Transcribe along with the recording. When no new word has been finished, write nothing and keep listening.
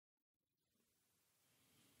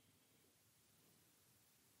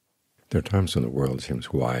There are times when the world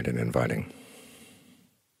seems wide and inviting,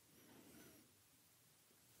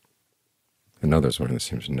 and others when it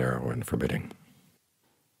seems narrow and forbidding.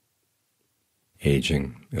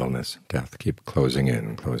 Aging, illness, death keep closing in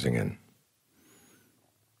and closing in.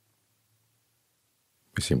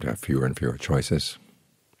 We seem to have fewer and fewer choices,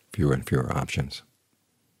 fewer and fewer options.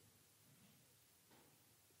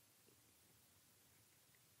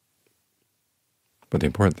 But the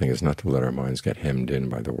important thing is not to let our minds get hemmed in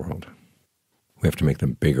by the world. We have to make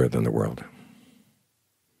them bigger than the world.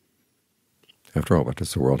 After all, what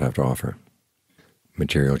does the world have to offer?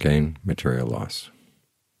 Material gain, material loss.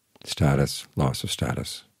 Status, loss of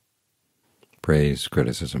status. Praise,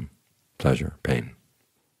 criticism, pleasure, pain.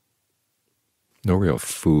 No real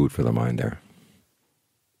food for the mind there.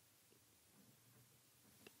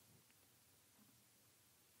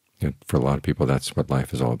 Yet for a lot of people, that's what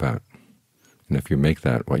life is all about. And if you make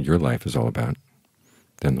that what your life is all about,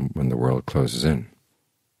 then when the world closes in,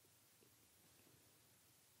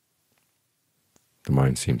 the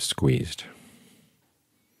mind seems squeezed.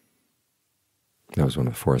 That was one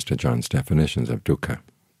of Forrester John's definitions of dukkha,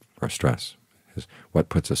 or stress, is what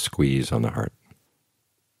puts a squeeze on the heart.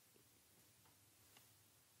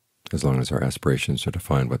 As long as our aspirations are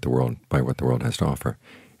defined by what the world has to offer,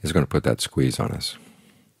 is going to put that squeeze on us.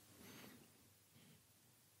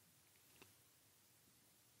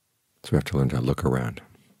 So we have to learn to look around,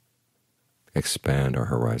 expand our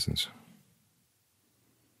horizons.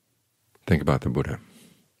 Think about the Buddha.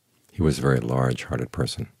 He was a very large-hearted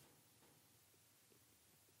person.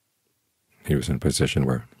 He was in a position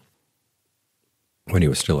where, when he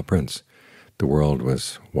was still a prince, the world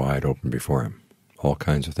was wide open before him, all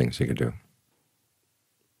kinds of things he could do.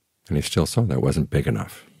 And he still saw that it wasn't big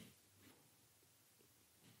enough.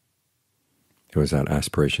 It was that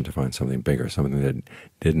aspiration to find something bigger, something that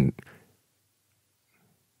didn't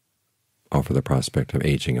offer the prospect of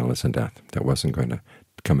aging, illness, and death, that wasn't going to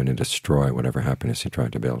come in and destroy whatever happiness he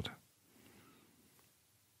tried to build.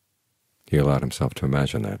 He allowed himself to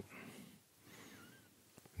imagine that.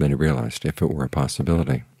 Then he realized if it were a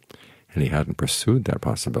possibility, and he hadn't pursued that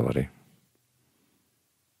possibility,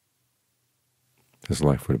 his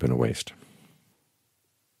life would have been a waste.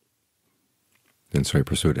 And so he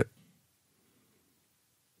pursued it.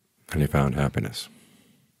 And he found happiness,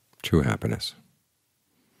 true happiness.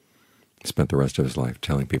 He spent the rest of his life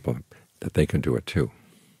telling people that they could do it too.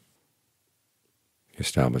 He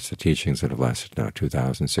established the teachings that have lasted now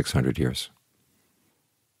 2,600 years,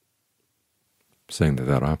 saying that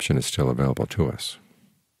that option is still available to us.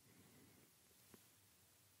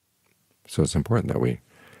 So it's important that we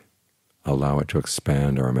allow it to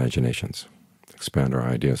expand our imaginations, expand our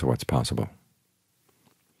ideas of what's possible,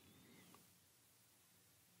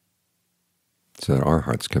 so that our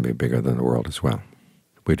hearts can be bigger than the world as well.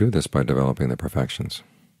 We do this by developing the perfections.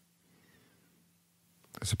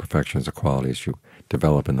 Because the perfections are qualities you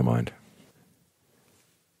develop in the mind.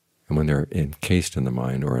 And when they're encased in the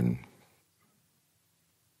mind, or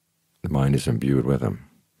the mind is imbued with them,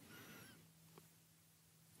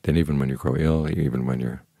 then even when you grow ill, even when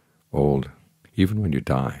you're old, even when you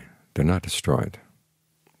die, they're not destroyed.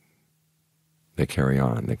 They carry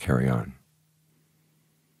on, they carry on.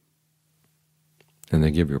 And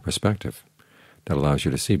they give you a perspective that allows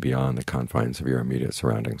you to see beyond the confines of your immediate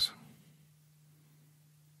surroundings.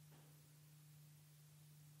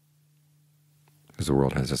 Because the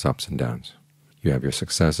world has its ups and downs. You have your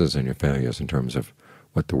successes and your failures in terms of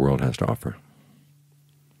what the world has to offer.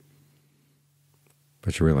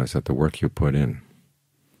 But you realize that the work you put in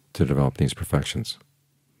to develop these perfections,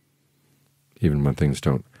 even when things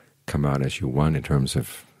don't come out as you want in terms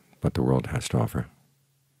of what the world has to offer,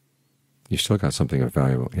 you still got something of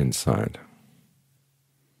value inside.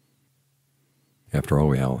 After all,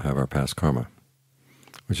 we all have our past karma,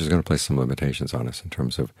 which is going to place some limitations on us in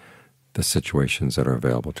terms of the situations that are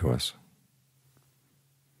available to us.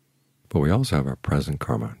 But we also have our present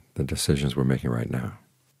karma, the decisions we're making right now.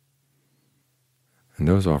 And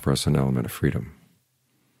those offer us an element of freedom,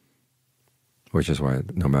 which is why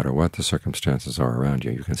no matter what the circumstances are around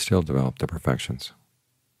you, you can still develop the perfections.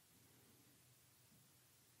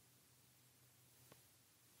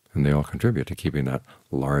 And they all contribute to keeping that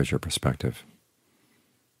larger perspective.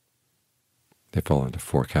 They fall into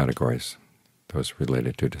four categories: those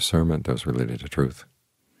related to discernment, those related to truth,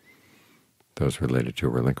 those related to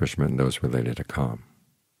relinquishment, and those related to calm.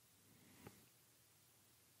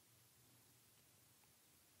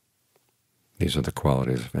 These are the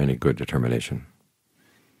qualities of any good determination.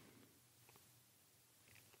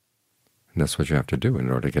 And that's what you have to do in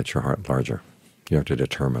order to get your heart larger. You have to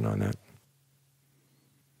determine on that.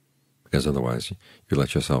 Because otherwise you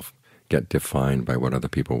let yourself get defined by what other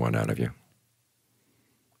people want out of you,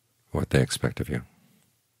 what they expect of you.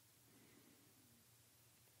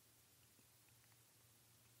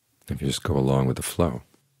 If you just go along with the flow,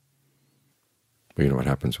 well, you know what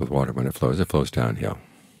happens with water when it flows? It flows downhill.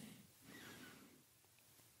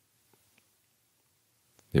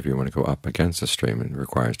 If you want to go up against the stream, it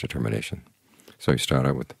requires determination. So you start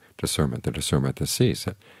out with discernment, the discernment that sees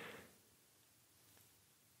that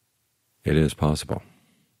it is possible.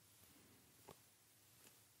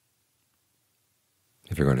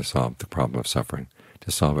 If you're going to solve the problem of suffering,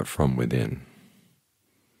 to solve it from within.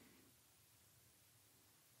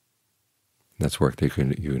 That's work that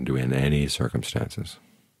you can do in any circumstances.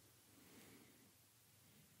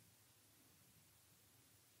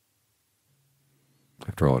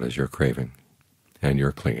 After all, it is your craving and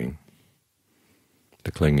your clinging.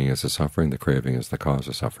 The clinging is the suffering, the craving is the cause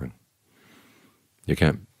of suffering. You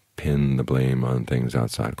can't pin the blame on things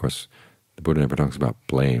outside. Of course, the Buddha never talks about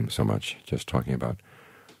blame so much, just talking about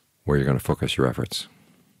where you're going to focus your efforts.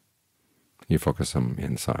 You focus them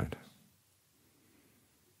inside.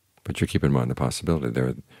 But you keep in mind the possibility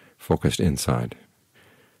they're focused inside.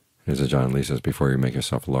 As Ajaan Lee says, before you make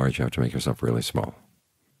yourself large, you have to make yourself really small.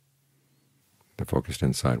 They're focused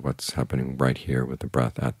inside what's happening right here with the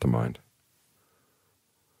breath at the mind.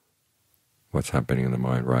 What's happening in the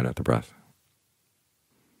mind right at the breath.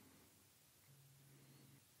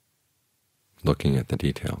 Looking at the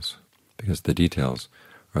details, because the details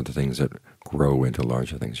are the things that grow into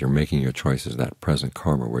larger things. You're making your choices, that present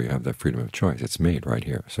karma where you have the freedom of choice. It's made right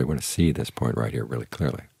here. So you want to see this point right here really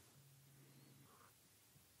clearly.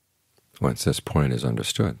 Once this point is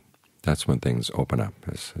understood, that's when things open up.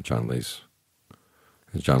 As John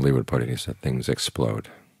Lee would put it, he said, things explode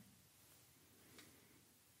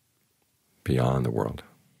beyond the world.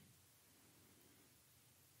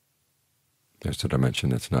 There's a dimension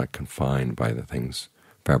that's not confined by the things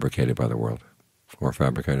fabricated by the world or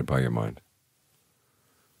fabricated by your mind.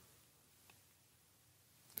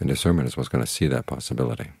 And discernment is what's going to see that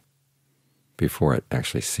possibility. Before it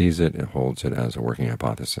actually sees it, it holds it as a working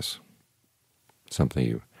hypothesis, something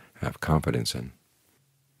you have confidence in,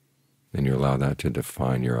 and you allow that to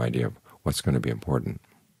define your idea of what's going to be important.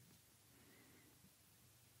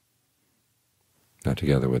 Now,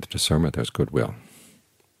 together with discernment, there's goodwill.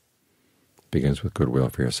 It begins with goodwill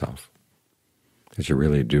for yourself, because you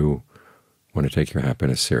really do want to take your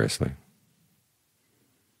happiness seriously.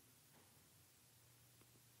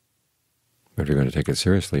 But if you're going to take it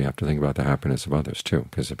seriously, you have to think about the happiness of others too,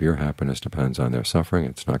 because if your happiness depends on their suffering,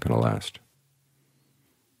 it's not going to last.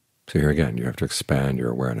 So here again, you have to expand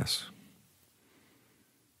your awareness.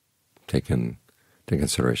 Take into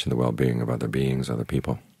consideration the well-being of other beings, other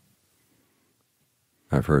people.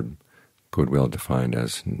 I've heard goodwill defined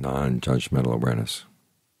as non-judgmental awareness.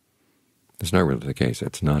 It's not really the case.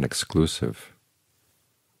 It's non-exclusive.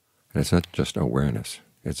 And it's not just awareness.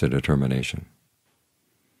 It's a determination.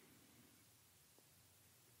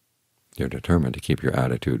 You're determined to keep your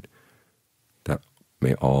attitude that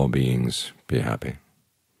may all beings be happy.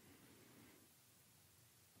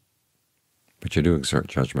 But you do exert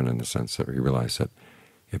judgment in the sense that you realize that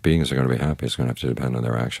if beings are going to be happy, it's going to have to depend on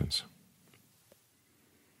their actions.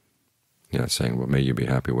 You're not saying, well, may you be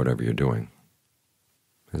happy whatever you're doing.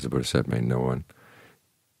 As the Buddha said, may no one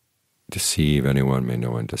deceive anyone, may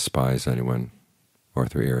no one despise anyone, or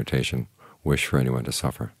through irritation wish for anyone to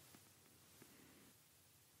suffer.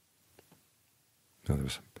 In other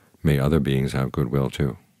words, may other beings have goodwill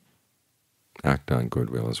too, act on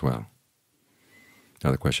goodwill as well.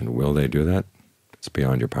 Now the question, will they do that? It's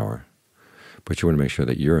beyond your power. But you want to make sure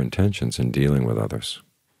that your intentions in dealing with others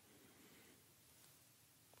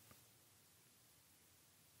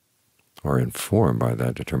are informed by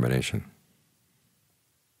that determination.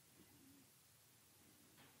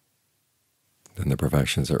 Then the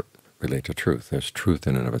perfections that relate to truth. There's truth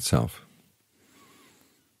in and of itself.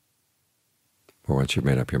 Or once you've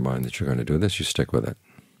made up your mind that you're going to do this, you stick with it.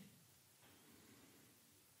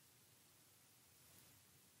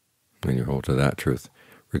 And you hold to that truth,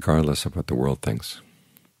 regardless of what the world thinks,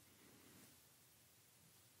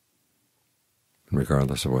 and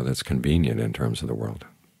regardless of whether it's convenient in terms of the world.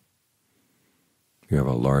 You have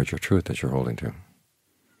a larger truth that you're holding to.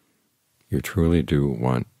 You truly do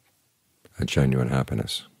want a genuine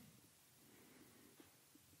happiness.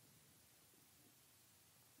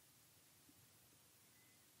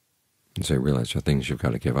 And so you realize there are things you've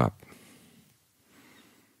got to give up.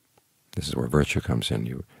 This is where virtue comes in.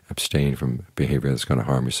 You abstain from behavior that's going to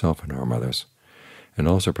harm yourself and harm others. And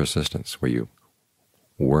also persistence, where you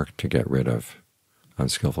work to get rid of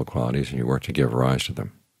unskillful qualities and you work to give rise to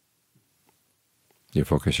them. You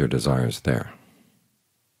focus your desires there.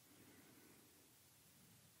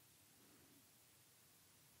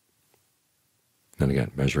 And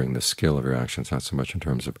again, measuring the skill of your actions, not so much in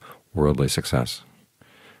terms of worldly success,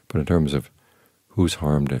 but in terms of who's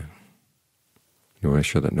harmed. You want to make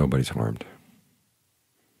sure that nobody's harmed.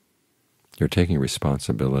 You're taking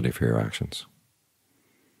responsibility for your actions.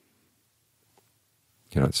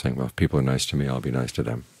 You're not saying, well, if people are nice to me, I'll be nice to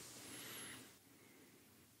them.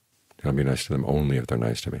 I'll be nice to them only if they're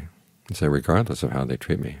nice to me. And say, regardless of how they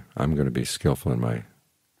treat me, I'm going to be skillful in my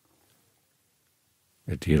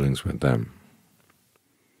dealings with them.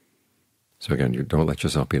 So again, you don't let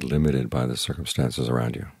yourself be limited by the circumstances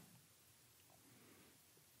around you.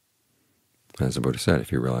 As the Buddha said,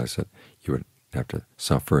 if you realize that you would have to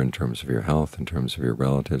suffer in terms of your health, in terms of your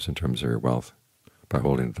relatives, in terms of your wealth, by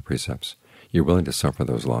holding to the precepts, you're willing to suffer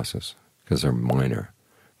those losses because they're minor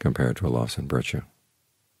compared to a loss in virtue.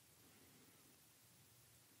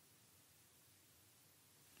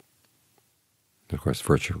 Of course,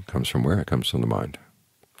 virtue comes from where? It comes from the mind.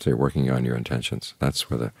 So you're working on your intentions. That's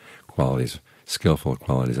where the qualities, skillful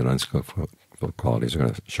qualities and unskillful qualities, are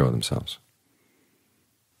going to show themselves.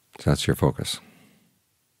 So that's your focus.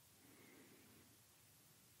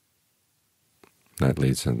 That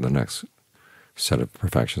leads to the next set of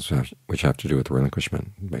perfections, which have to do with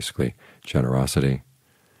relinquishment, basically generosity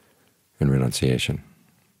and renunciation.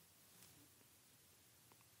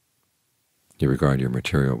 You regard your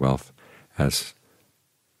material wealth as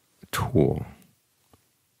a tool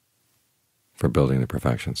for building the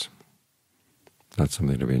perfections. Not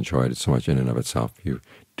something to be enjoyed so much in and of itself. You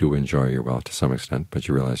do enjoy your wealth to some extent, but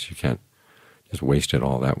you realize you can't just waste it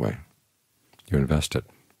all that way. You invest it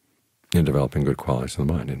in developing good qualities of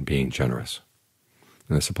the mind and being generous.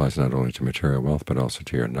 And this applies not only to material wealth, but also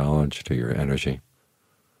to your knowledge, to your energy,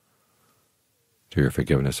 to your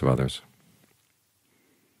forgiveness of others.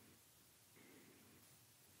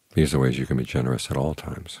 These are ways you can be generous at all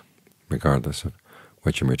times, regardless of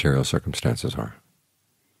what your material circumstances are.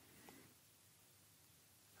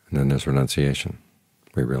 And then there's renunciation.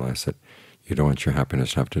 We realize that you don't want your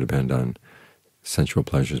happiness to have to depend on sensual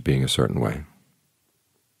pleasures being a certain way.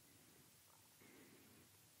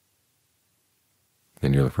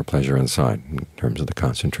 And you look for pleasure inside in terms of the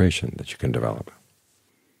concentration that you can develop.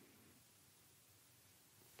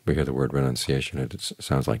 We hear the word renunciation, it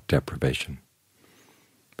sounds like deprivation.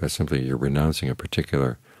 But simply you're renouncing a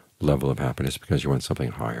particular level of happiness because you want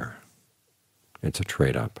something higher. It's a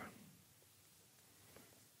trade-up.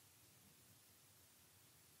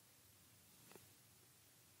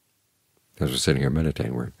 As we're sitting here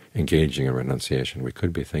meditating, we're engaging in renunciation. We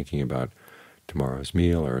could be thinking about tomorrow's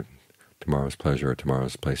meal or tomorrow's pleasure or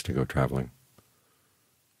tomorrow's place to go traveling,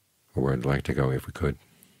 or where I'd like to go if we could.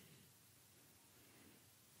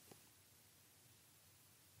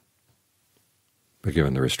 But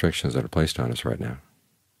given the restrictions that are placed on us right now,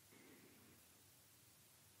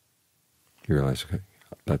 you realize, okay,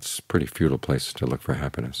 that's a pretty futile place to look for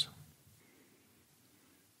happiness.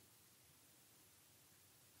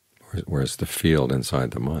 Whereas the field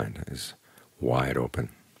inside the mind is wide open,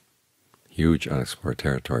 huge unexplored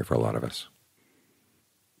territory for a lot of us.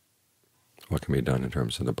 What can be done in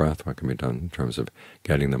terms of the breath? What can be done in terms of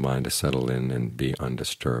getting the mind to settle in and be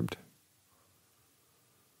undisturbed,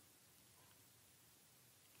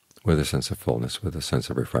 with a sense of fullness, with a sense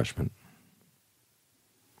of refreshment?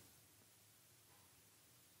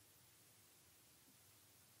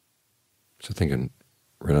 So think in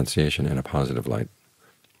renunciation in a positive light.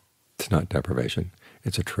 It's not deprivation,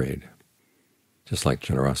 it's a trade, just like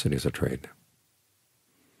generosity is a trade.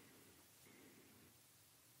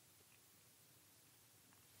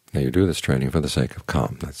 Now you do this training for the sake of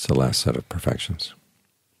calm. That's the last set of perfections,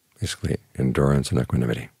 basically endurance and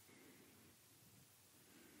equanimity.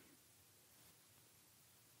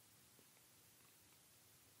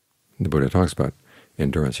 The Buddha talks about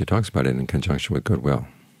endurance. He talks about it in conjunction with goodwill.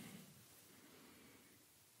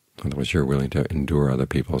 In other words, you're willing to endure other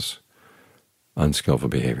people's unskillful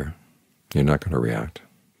behavior. You're not going to react,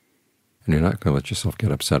 and you're not going to let yourself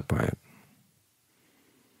get upset by it.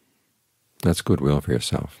 That's goodwill for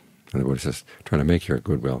yourself. And the Buddha says, trying to make your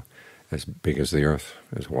goodwill as big as the earth,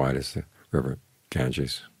 as wide as the river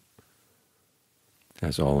Ganges,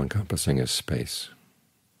 as all-encompassing as space.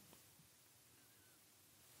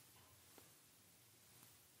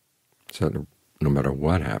 So no matter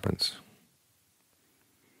what happens,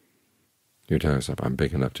 you tell yourself, I'm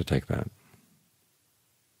big enough to take that.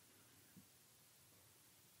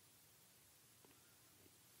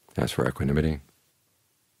 As for equanimity,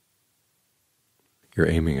 you're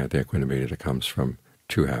aiming at the equanimity that comes from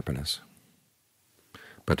true happiness.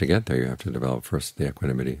 But to get there, you have to develop first the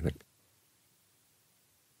equanimity that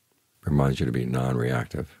reminds you to be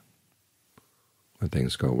non-reactive when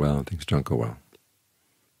things go well and things don't go well.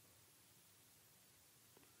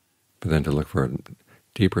 But then to look for a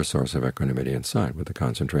deeper source of equanimity inside with the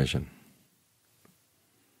concentration.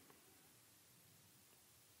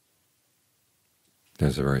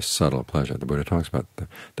 There's a very subtle pleasure. The Buddha talks about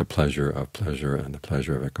the pleasure of pleasure and the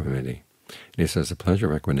pleasure of equanimity. And he says the pleasure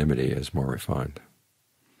of equanimity is more refined.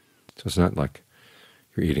 So it's not like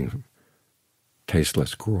you're eating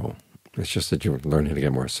tasteless gruel. It's just that you're learning to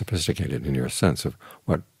get more sophisticated in your sense of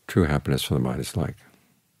what true happiness for the mind is like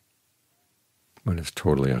when it's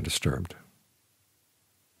totally undisturbed.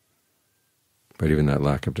 But even that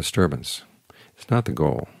lack of disturbance is not the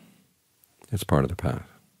goal. It's part of the path.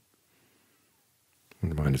 When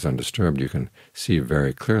the mind is undisturbed, you can see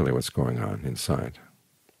very clearly what's going on inside.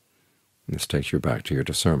 And this takes you back to your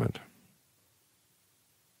discernment.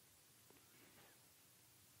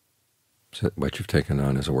 So what you've taken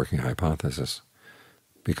on as a working hypothesis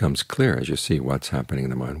becomes clear as you see what's happening in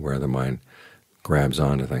the mind, where the mind grabs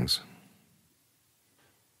onto things,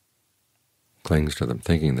 clings to them,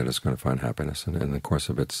 thinking that it's going to find happiness, and in the course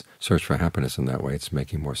of its search for happiness in that way, it's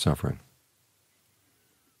making more suffering.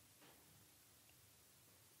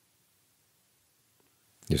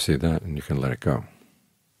 You see that, and you can let it go,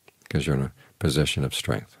 because you're in a position of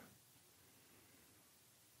strength.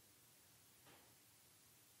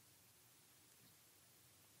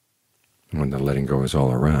 When the letting go is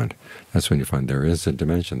all around, that's when you find there is a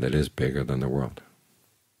dimension that is bigger than the world.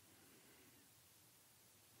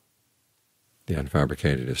 The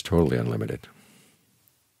unfabricated is totally unlimited.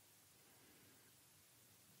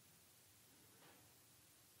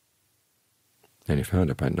 And you found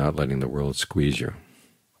it by not letting the world squeeze you,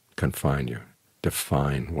 confine you,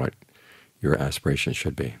 define what your aspiration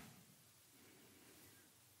should be.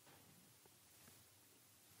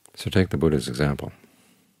 So take the Buddha's example.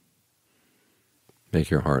 Make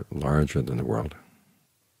your heart larger than the world,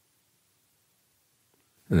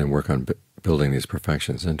 and then work on building these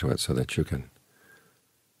perfections into it so that you can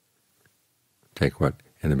take what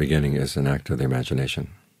in the beginning is an act of the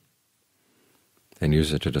imagination and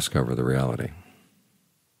use it to discover the reality.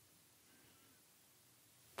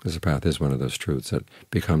 Because the path is one of those truths that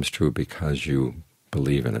becomes true because you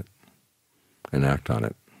believe in it and act on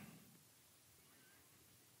it.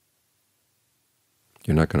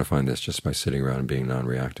 You're not going to find this just by sitting around and being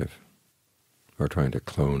non-reactive or trying to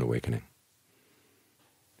clone awakening.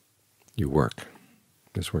 You work.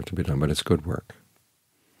 There's work to be done, but it's good work.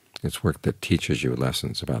 It's work that teaches you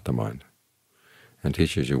lessons about the mind and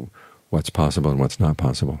teaches you what's possible and what's not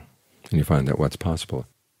possible. And you find that what's possible,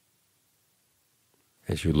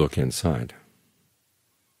 as you look inside,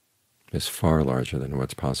 is far larger than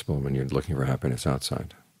what's possible when you're looking for happiness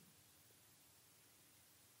outside.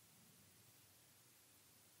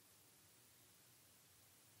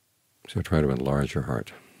 So try to enlarge your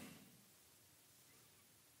heart.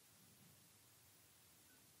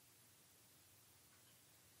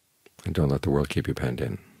 And don't let the world keep you penned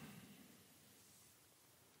in.